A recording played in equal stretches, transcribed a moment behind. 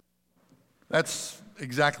That's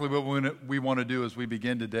exactly what we want to do as we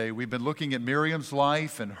begin today. We've been looking at Miriam's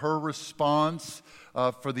life and her response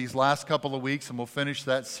for these last couple of weeks, and we'll finish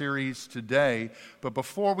that series today. But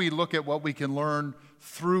before we look at what we can learn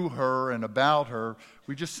through her and about her,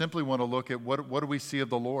 we just simply want to look at what do we see of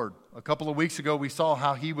the Lord. A couple of weeks ago, we saw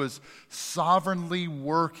how he was sovereignly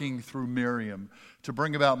working through Miriam to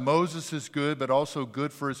bring about Moses' good, but also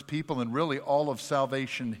good for his people and really all of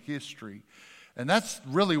salvation history. And that's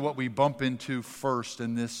really what we bump into first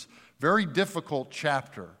in this very difficult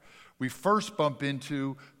chapter. We first bump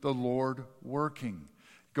into the Lord working.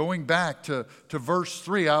 Going back to verse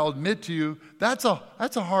 3, I'll admit to you, that's a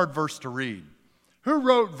hard verse to read. Who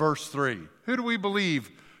wrote verse 3? Who do we believe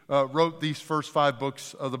wrote these first 5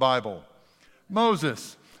 books of the Bible?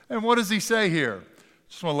 Moses. And what does he say here?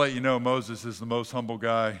 Just want to let you know Moses is the most humble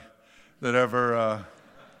guy that ever...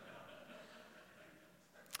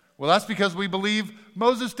 Well, that's because we believe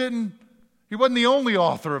Moses he wasn't the only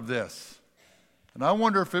author of this. And I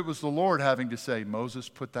wonder if it was the Lord having to say, Moses,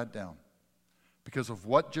 put that down. Because of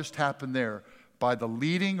what just happened there, by the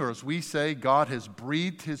leading, or as we say, God has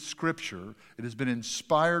breathed his scripture, it has been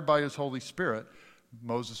inspired by his Holy Spirit,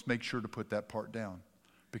 Moses, make sure to put that part down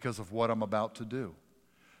because of what I'm about to do.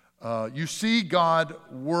 You see God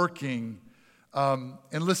working. And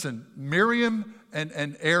listen, Miriam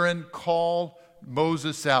and Aaron call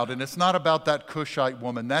Moses out. And it's not about that Cushite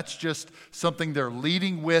woman. That's just something they're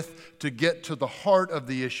leading with to get to the heart of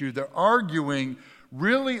the issue. They're arguing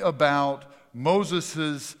really about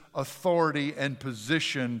Moses' authority and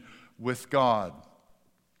position with God.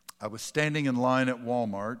 I was standing in line at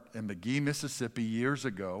Walmart in McGee, Mississippi years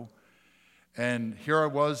ago. And here I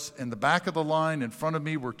was in the back of the line. In front of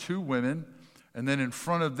me were 2 women. And then in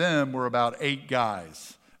front of them were about 8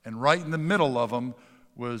 guys. And right in the middle of them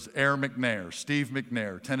was Air McNair, Steve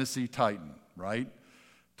McNair, Tennessee Titan, right?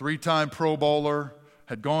 3-time Pro Bowler,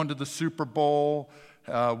 had gone to the Super Bowl,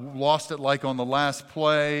 lost it like on the last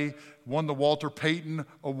play, won the Walter Payton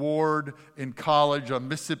Award in college, a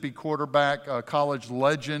Mississippi quarterback, a college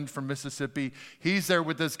legend from Mississippi. He's there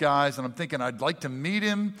with his guys, and I'm thinking I'd like to meet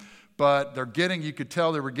him, but you could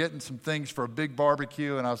tell they were getting some things for a big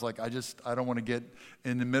barbecue, and I was like, I don't want to get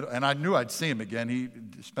in the middle. And I knew I'd see him again. He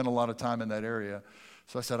spent a lot of time in that area.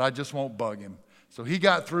 So I said, I just won't bug him. So he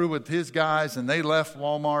got through with his guys, and they left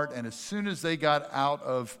Walmart. And as soon as they got out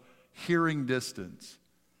of hearing distance,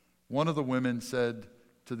 one of the women said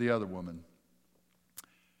to the other woman,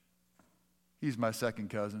 he's my second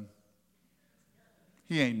cousin.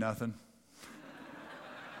 He ain't nothing.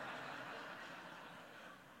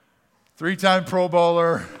 3-time Pro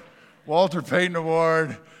Bowler, Walter Payton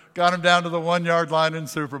Award, got him down to the 1-yard line in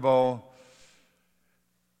Super Bowl.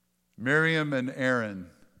 Miriam and Aaron,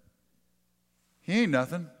 he ain't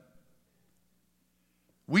nothing.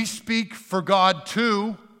 We speak for God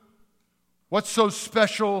too. What's so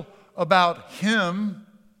special about him?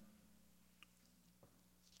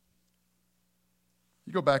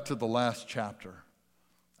 You go back to the last chapter.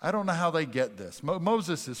 I don't know how they get this.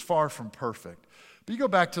 Moses is far from perfect. But you go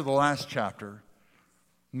back to the last chapter.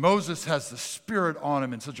 Moses has the Spirit on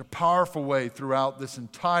him in such a powerful way throughout this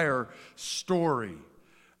entire story.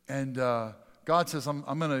 And God says, I'm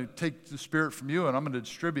going to take the Spirit from you and I'm going to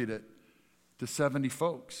distribute it to 70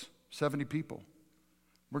 folks, 70 people.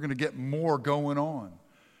 We're going to get more going on.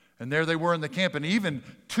 And there they were in the camp. And even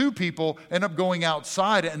 2 people end up going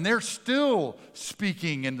outside and they're still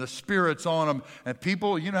speaking and the Spirit's on them. And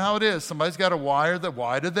people, you know how it is. Somebody's got to wire that.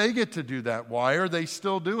 Why do they get to do that? Why are they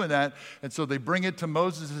still doing that? And so they bring it to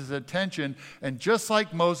Moses' attention. And just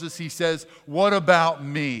like Moses, he says, what about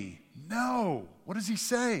me? No. What does he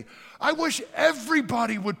say? I wish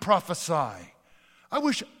everybody would prophesy. I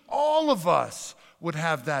wish all of us would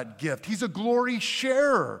have that gift. He's a glory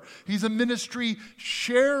sharer. He's a ministry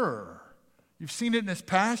sharer. You've seen it in his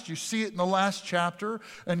past. You see it in the last chapter.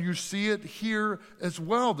 And you see it here as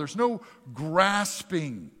well. There's no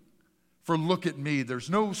grasping for look at me. There's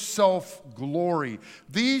no self-glory.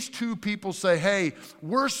 These 2 people say, hey,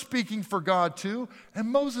 we're speaking for God too. And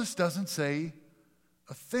Moses doesn't say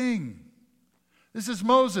a thing. This is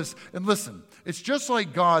Moses. And listen, it's just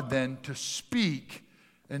like God then to speak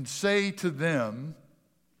and say to them,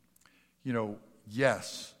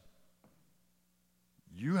 yes,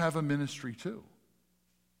 you have a ministry too.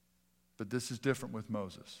 But this is different with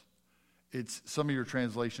Moses. Some of your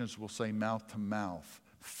translations will say mouth to mouth,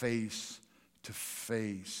 face to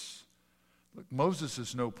face. Look, Moses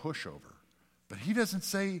is no pushover, but he doesn't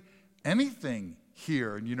say anything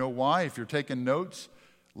here. And you know why? If you're taking notes,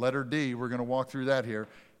 letter D, we're going to walk through that here,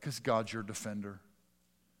 because God's your defender.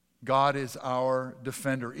 God is our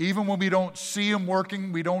defender. Even when we don't see him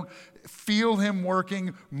working, we don't feel him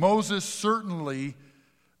working, Moses certainly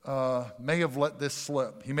may have let this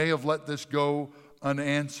slip. He may have let this go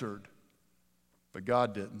unanswered. But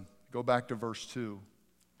God didn't. Go back to verse 2.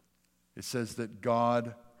 It says that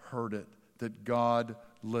God heard it, that God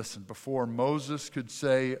listened. Before Moses could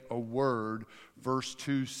say a word, verse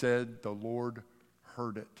 2 said the Lord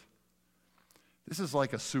heard it. This is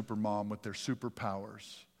like a super mom with their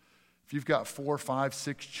superpowers. If you've got 4, 5,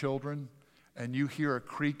 6 children and you hear a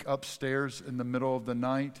creak upstairs in the middle of the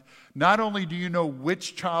night, not only do you know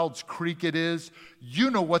which child's creak it is,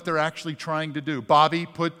 you know what they're actually trying to do. Bobby,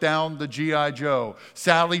 put down the G.I. Joe.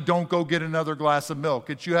 Sally, don't go get another glass of milk.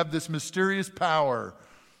 You have this mysterious power.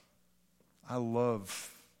 I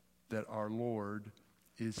love that our Lord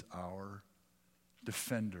is our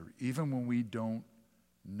defender, even when we don't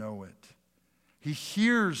know it. He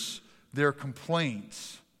hears their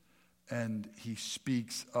complaints and he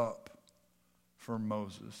speaks up for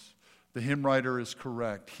Moses. The hymn writer is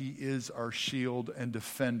correct. He is our shield and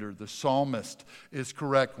defender. The psalmist is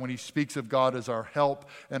correct when he speaks of God as our help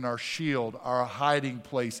and our shield, our hiding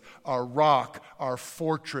place, our rock, our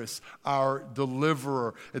fortress, our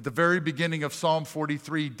deliverer. At the very beginning of Psalm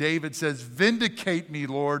 43, David says, "Vindicate me,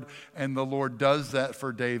 Lord." And the Lord does that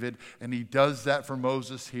for David, and he does that for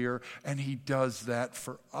Moses here, and he does that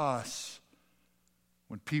for us.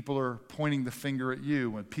 When people are pointing the finger at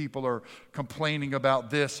you, when people are complaining about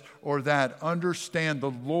this or that, understand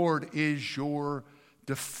the Lord is your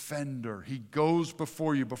defender. He goes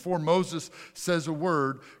before you. Before Moses says a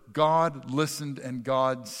word, God listened and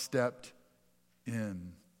God stepped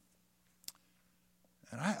in.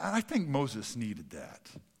 And I think Moses needed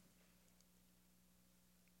that.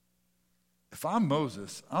 If I'm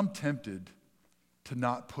Moses, I'm tempted to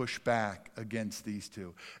not push back against these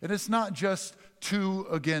two. And it's not just 2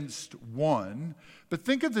 against 1, but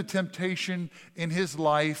think of the temptation in his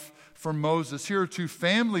life for Moses. Here are 2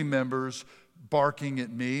 family members barking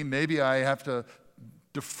at me. Maybe I have to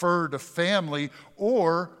defer to family,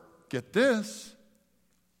 or, get this,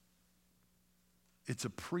 it's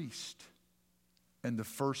a priest and the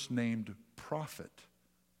first named prophet.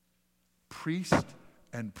 Priest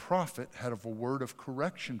and prophet had a word of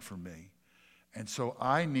correction for me. And so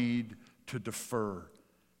I need to defer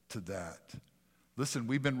to that. Listen,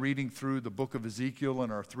 we've been reading through the book of Ezekiel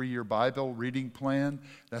in our 3-year Bible reading plan.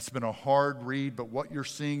 That's been a hard read, but what you're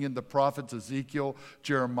seeing in the prophets, Ezekiel,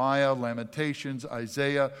 Jeremiah, Lamentations,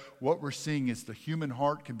 Isaiah, what we're seeing is the human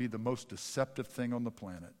heart can be the most deceptive thing on the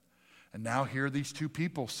planet. And now here are these 2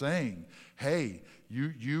 people saying, hey,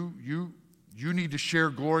 you need to share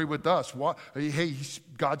glory with us. Hey,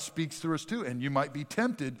 God speaks through us too. And you might be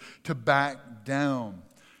tempted to back down.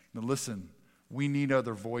 Now listen, we need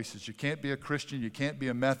other voices. You can't be a Christian, you can't be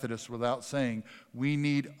a Methodist without saying we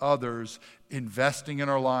need others investing in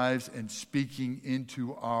our lives and speaking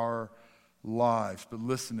into our lives. But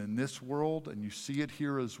listen, in this world, and you see it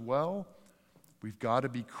here as well, we've got to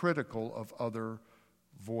be critical of other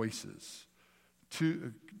voices.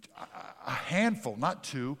 A handful, not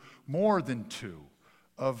 2, more than 2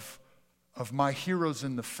 of my heroes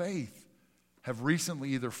in the faith have recently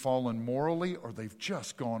either fallen morally or they've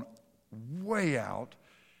just gone way out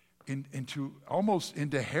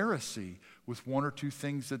into heresy with 1 or 2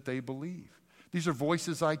 things that they believe. These are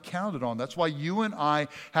voices I counted on. That's why you and I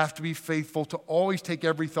have to be faithful to always take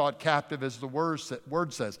every thought captive, as the word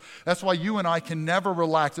says. That's why you and I can never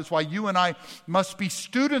relax. That's why you and I must be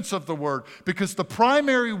students of the word, because the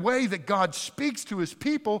primary way that God speaks to his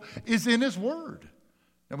people is in his word.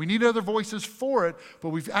 And we need other voices for it,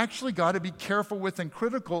 but we've actually got to be careful with and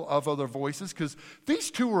critical of other voices, because these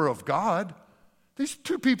 2 are of God. These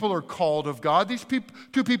 2 people are called of God. These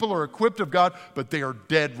 2 people are equipped of God, but they are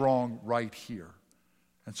dead wrong right here.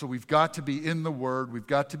 And so we've got to be in the Word, we've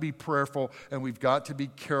got to be prayerful, and we've got to be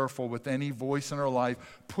careful with any voice in our life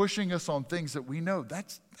pushing us on things that we know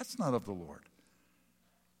that's not of the Lord.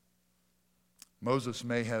 Moses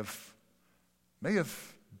may have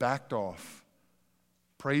backed off.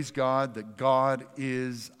 Praise God that God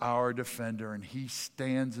is our defender, and he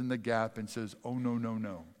stands in the gap and says, oh, no, no,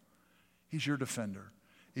 no. He's your defender.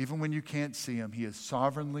 Even when you can't see him, he is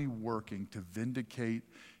sovereignly working to vindicate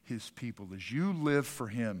his people. As you live for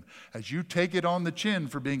him, as you take it on the chin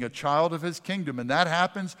for being a child of his kingdom, and that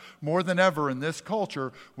happens more than ever in this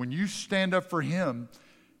culture, when you stand up for him,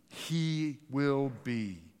 he will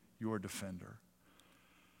be your defender.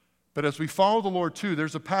 But as we follow the Lord too,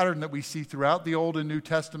 there's a pattern that we see throughout the Old and New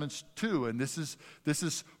Testaments too. And this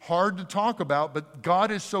is hard to talk about, but God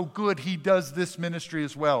is so good, he does this ministry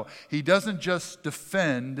as well. He doesn't just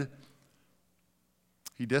defend,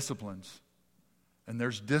 He disciplines. And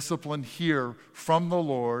there's discipline here from the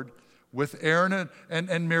Lord with Aaron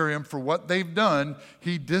and Miriam for what they've done.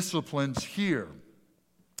 He disciplines here.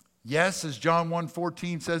 Yes, as John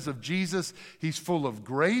 1:14 says of Jesus, he's full of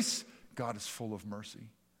grace. God is full of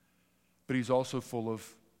mercy. But he's also full of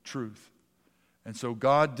truth. And so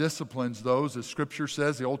God disciplines those, as Scripture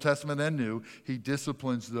says, the Old Testament and New, he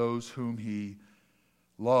disciplines those whom he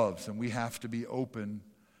loves. And we have to be open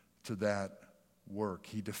to that work.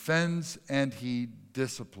 He defends and he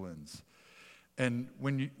disciplines. And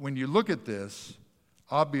when you look at this,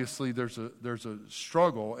 obviously there's a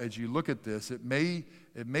struggle as you look at this. It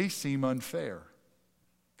may seem unfair,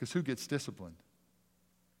 because who gets disciplined?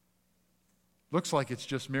 Looks like it's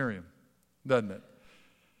just Miriam, doesn't it?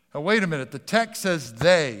 Now wait a minute, the text says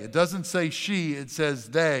they. It doesn't say she, it says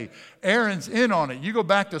they. Aaron's in on it. You go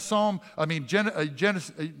back to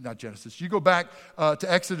Genesis. You go back to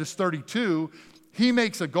Exodus 32. He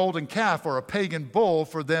makes a golden calf or a pagan bull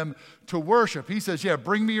for them to worship. He says, yeah,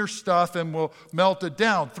 bring me your stuff and we'll melt it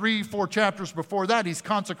down. 3-4 chapters before that, he's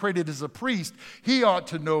consecrated as a priest. He ought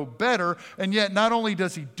to know better. And yet not only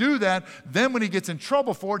does he do that, then when he gets in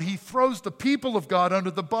trouble for it, he throws the people of God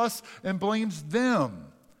under the bus and blames them.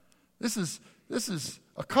 This is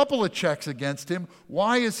a couple of checks against him.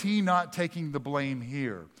 Why is he not taking the blame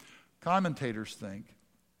here? Commentators think,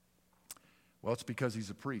 well, it's because he's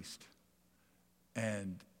a priest.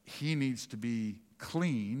 And he needs to be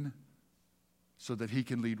clean so that he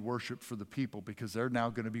can lead worship for the people, because they're now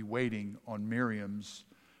going to be waiting on Miriam's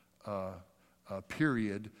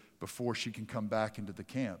period before she can come back into the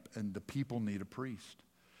camp. And the people need a priest.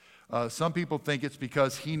 Some people think it's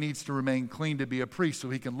because he needs to remain clean to be a priest so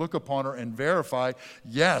he can look upon her and verify,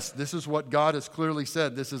 yes, this is what God has clearly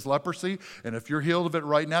said. This is leprosy, and if you're healed of it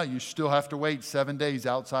right now, you still have to wait 7 days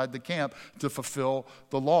outside the camp to fulfill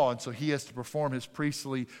the law. And so he has to perform his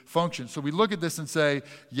priestly function. So we look at this and say,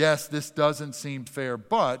 yes, this doesn't seem fair.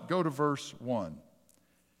 But go to verse 1.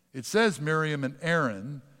 It says Miriam and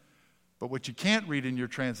Aaron, but what you can't read in your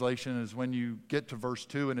translation is when you get to verse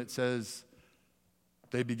 2 and it says,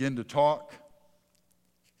 they begin to talk.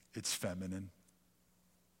 It's feminine.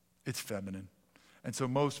 It's feminine. And so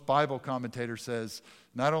most Bible commentators says,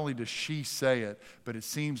 not only does she say it, but it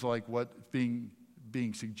seems like what's being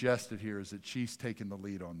suggested here is that she's taking the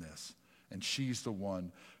lead on this. And she's the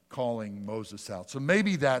one calling Moses out. So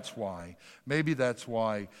maybe that's why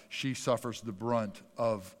she suffers the brunt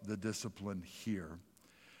of the discipline here.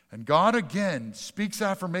 And God again speaks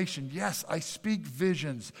affirmation. Yes, I speak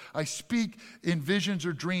visions. I speak in visions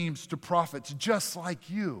or dreams to prophets just like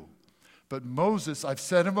you. But Moses, I've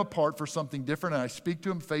set him apart for something different, and I speak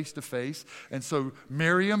to him face to face. And so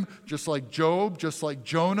Miriam, just like Job, just like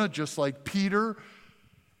Jonah, just like Peter,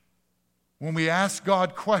 when we ask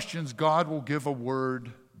God questions, God will give a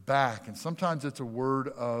word back. And sometimes it's a word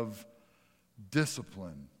of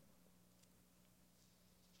discipline.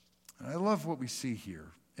 And I love what we see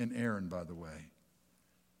here. In Aaron, by the way.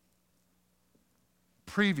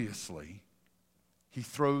 Previously, he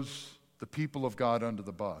throws the people of God under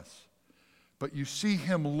the bus. But you see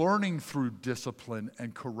him learning through discipline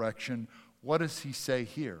and correction. What does he say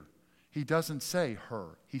here? He doesn't say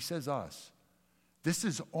her. He says us. This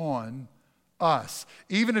is on us.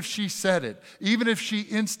 Even if she said it, even if she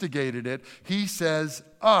instigated it, he says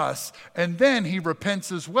us. And then he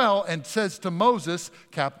repents as well and says to Moses,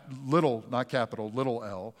 little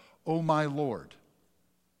L, oh my Lord.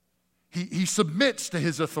 He submits to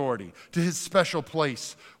his authority, to his special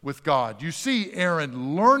place with God. You see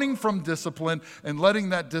Aaron learning from discipline and letting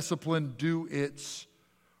that discipline do its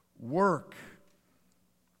work.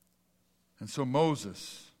 And so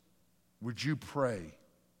Moses, would you pray?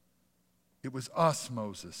 It was us,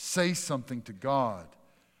 Moses. Say something to God.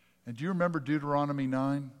 And do you remember Deuteronomy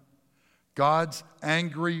 9? God's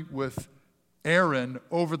angry with Aaron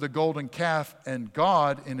over the golden calf, and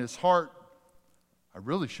God in his heart, I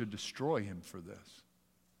really should destroy him for this.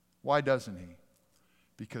 Why doesn't he?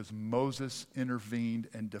 Because Moses intervened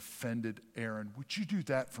and defended Aaron. Would you do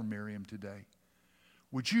that for Miriam today?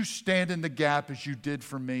 Would you stand in the gap as you did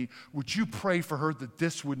for me? Would you pray for her that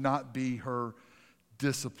this would not be her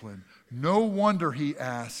discipline? No wonder he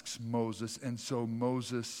asks Moses, and so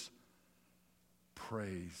Moses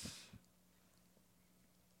prays.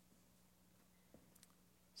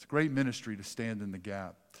 It's a great ministry to stand in the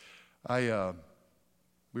gap.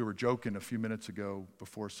 We were joking a few minutes ago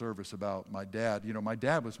before service about my dad. You know, my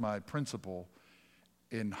dad was my principal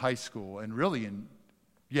in high school, and really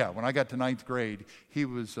when I got to 9th grade, he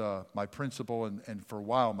was my principal and for a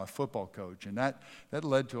while my football coach. And that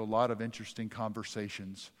led to a lot of interesting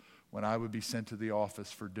conversations when I would be sent to the office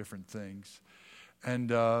for different things. And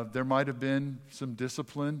there might have been some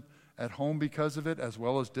discipline at home because of it, as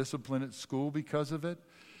well as discipline at school because of it.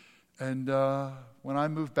 And when I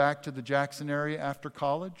moved back to the Jackson area after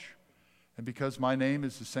college, and because my name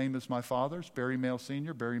is the same as my father's, Barry Mail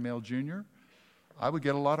Sr., Barry Mail Jr., I would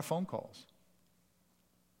get a lot of phone calls.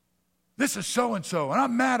 This is so-and-so, and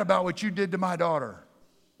I'm mad about what you did to my daughter.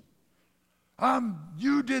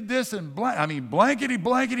 You did this and blankety, blankety,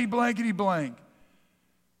 blankety, blank.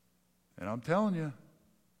 And I'm telling you,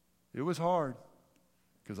 it was hard.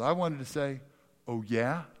 Because I wanted to say, oh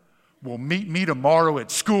yeah? Well, meet me tomorrow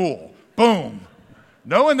at school. Boom.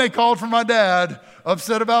 Knowing they called for my dad,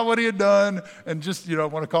 upset about what he had done, and just,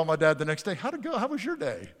 want to call my dad the next day. How'd it go? How was your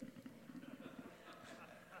day?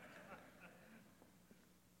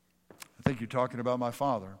 I think you're talking about my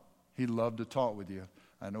father. He loved to talk with you.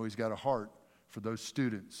 I know he's got a heart for those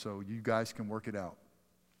students, so you guys can work it out.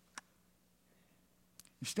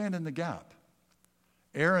 You stand in the gap.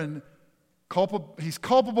 Aaron, he's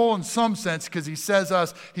culpable in some sense because he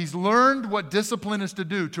says he's learned what discipline is to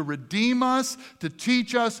do, to redeem us, to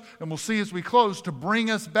teach us, and we'll see as we close, to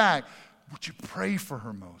bring us back. Would you pray for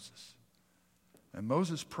her, Moses? And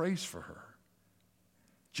Moses prays for her.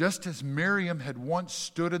 Just as Miriam had once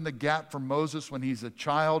stood in the gap for Moses when he's a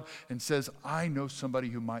child and says, I know somebody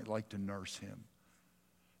who might like to nurse him.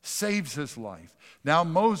 Saves his life. Now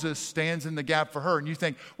Moses stands in the gap for her. And you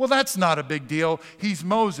think, well, that's not a big deal. He's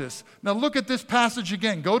Moses. Now look at this passage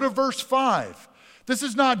again. Go to verse 5. This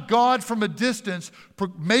is not God from a distance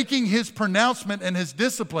making his pronouncement and his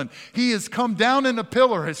discipline. He has come down in a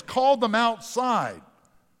pillar, has called them outside.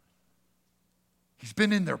 He's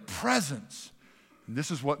been in their presence. And this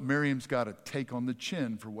is what Miriam's got to take on the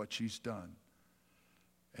chin for what she's done.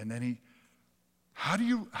 And then how do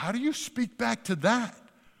you speak back to that?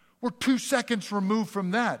 We're 2 seconds removed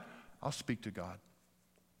from that. I'll speak to God.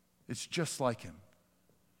 It's just like him.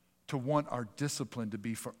 To want our discipline to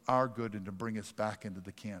be for our good and to bring us back into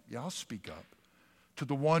the camp. Yeah, I'll speak up. To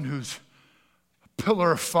the one who's a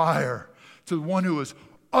pillar of fire. To the one who is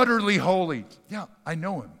utterly holy. Yeah, I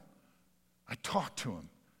know him. I talk to him.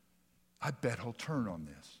 I bet he'll turn on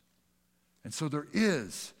this. And so there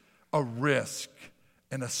is a risk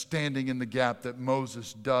and a standing in the gap that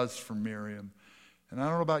Moses does for Miriam. And I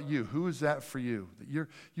don't know about you. Who is that for you? That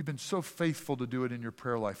you've been so faithful to do it in your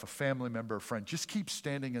prayer life, a family member, a friend. Just keep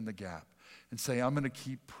standing in the gap and say, I'm going to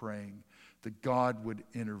keep praying that God would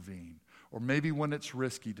intervene. Or maybe when it's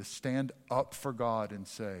risky, to stand up for God and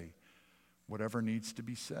say, whatever needs to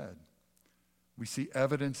be said. We see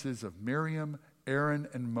evidences of Miriam, Aaron,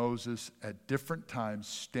 and Moses at different times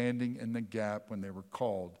standing in the gap when they were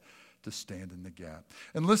called to stand in the gap.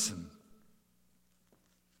 And listen,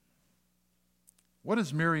 what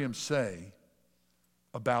does Miriam say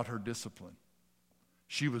about her discipline?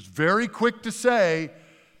 She was very quick to say,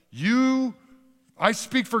 I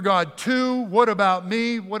speak for God too. What about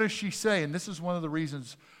me? What does she say? And this is one of the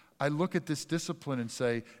reasons I look at this discipline and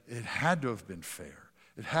say, it had to have been fair.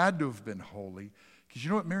 It had to have been holy. Because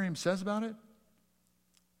you know what Miriam says about it?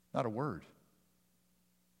 Not a word.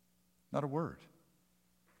 Not a word.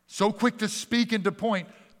 So quick to speak and to point,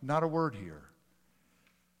 not a word here.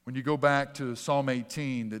 When you go back to Psalm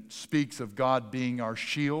 18 that speaks of God being our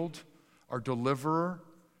shield, our deliverer,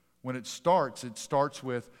 when it starts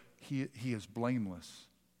with, He is blameless.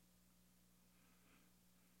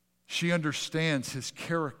 She understands His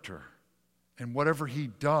character, and whatever He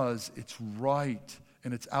does, it's right,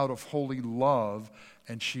 and it's out of holy love,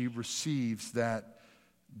 and she receives that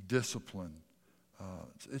discipline.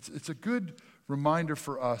 It's a good reminder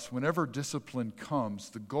for us, whenever discipline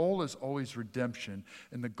comes, the goal is always redemption,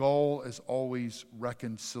 and the goal is always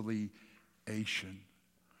reconciliation.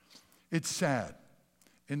 It's sad.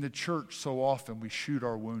 In the church, so often we shoot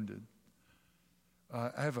our wounded.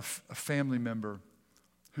 I have a family member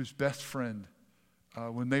whose best friend,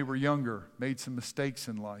 when they were younger, made some mistakes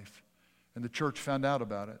in life, and the church found out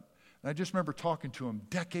about it. And I just remember talking to him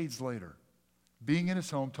decades later, being in his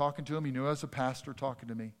home, talking to him. He knew I was a pastor, talking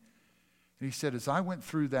to me. And he said, as I went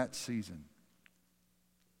through that season,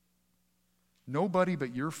 nobody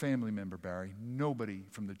but your family member, Barry, nobody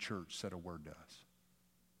from the church said a word to us.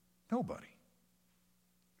 Nobody.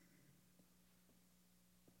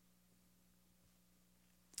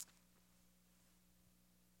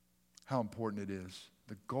 How important it is.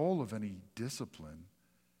 The goal of any discipline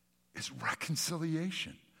is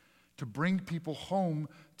reconciliation, to bring people home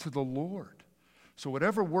to the Lord. So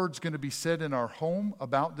whatever word's going to be said in our home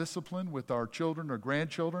about discipline with our children or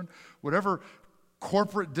grandchildren, whatever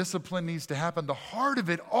corporate discipline needs to happen, the heart of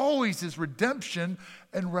it always is redemption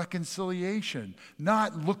and reconciliation,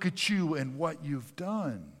 not look at you and what you've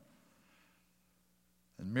done.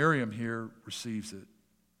 And Miriam here receives it.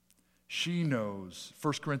 She knows,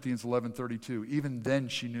 1 Corinthians 11:32, even then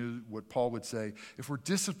she knew what Paul would say. If we're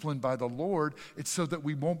disciplined by the Lord, it's so that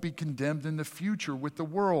we won't be condemned in the future with the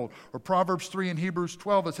world. Or Proverbs 3 and Hebrews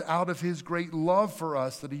 12, it's out of his great love for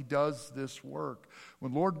us that he does this work.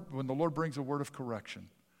 When the Lord brings a word of correction,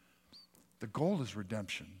 the goal is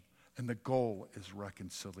redemption, and the goal is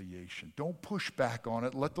reconciliation. Don't push back on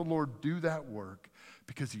it. Let the Lord do that work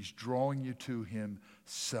because he's drawing you to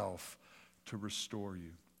himself to restore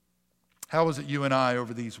you. How is it you and I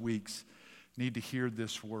over these weeks need to hear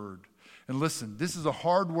this word? And listen, this is a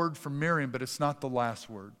hard word from Miriam, but it's not the last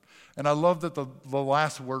word. And I love that the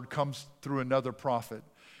last word comes through another prophet.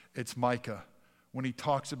 It's Micah. When he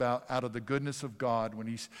talks about out of the goodness of God,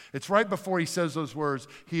 it's right before he says those words,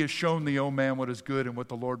 he has shown thee, O man, what is good and what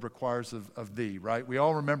the Lord requires of thee, right? We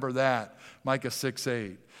all remember that, Micah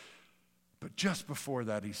 6:8. But just before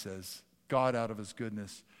that, he says, God out of his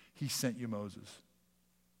goodness, he sent you Moses.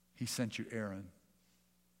 He sent you Aaron.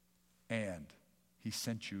 And he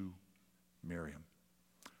sent you Miriam.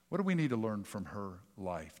 What do we need to learn from her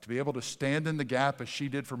life? To be able to stand in the gap as she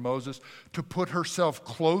did for Moses, to put herself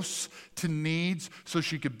close to needs so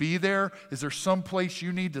she could be there? Is there some place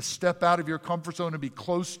you need to step out of your comfort zone and be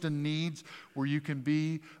close to needs where you can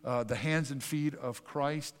be the hands and feet of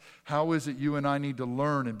Christ? How is it you and I need to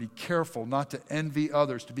learn and be careful not to envy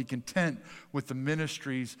others, to be content with the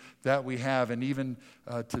ministries that we have? And even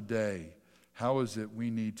today, how is it we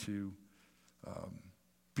need to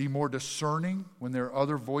be more discerning when there are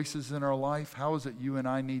other voices in our life? How is it you and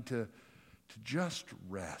I need to just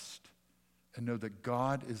rest and know that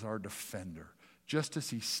God is our defender? Just as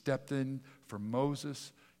he stepped in for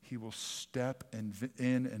Moses, he will step in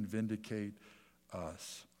and vindicate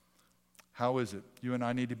us. How is it you and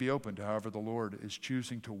I need to be open to however the Lord is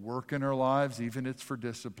choosing to work in our lives, even if it's for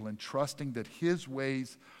discipline, trusting that his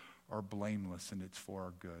ways are blameless and it's for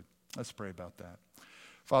our good? Let's pray about that.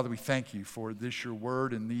 Father, we thank you for this, your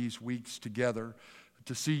word, and these weeks together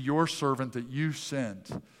to see your servant that you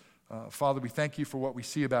sent. Father, we thank you for what we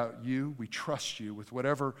see about you. We trust you with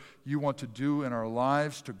whatever you want to do in our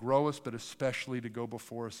lives to grow us, but especially to go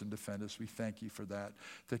before us and defend us. We thank you for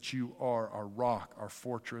that you are our rock, our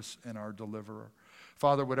fortress, and our deliverer.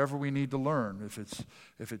 Father, whatever we need to learn, if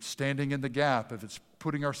it's standing in the gap, if it's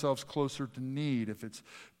putting ourselves closer to need, if it's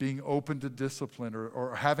being open to discipline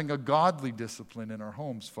or having a godly discipline in our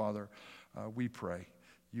homes, Father, we pray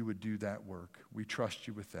you would do that work. We trust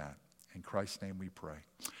you with that. In Christ's name we pray.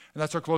 And that's our closing.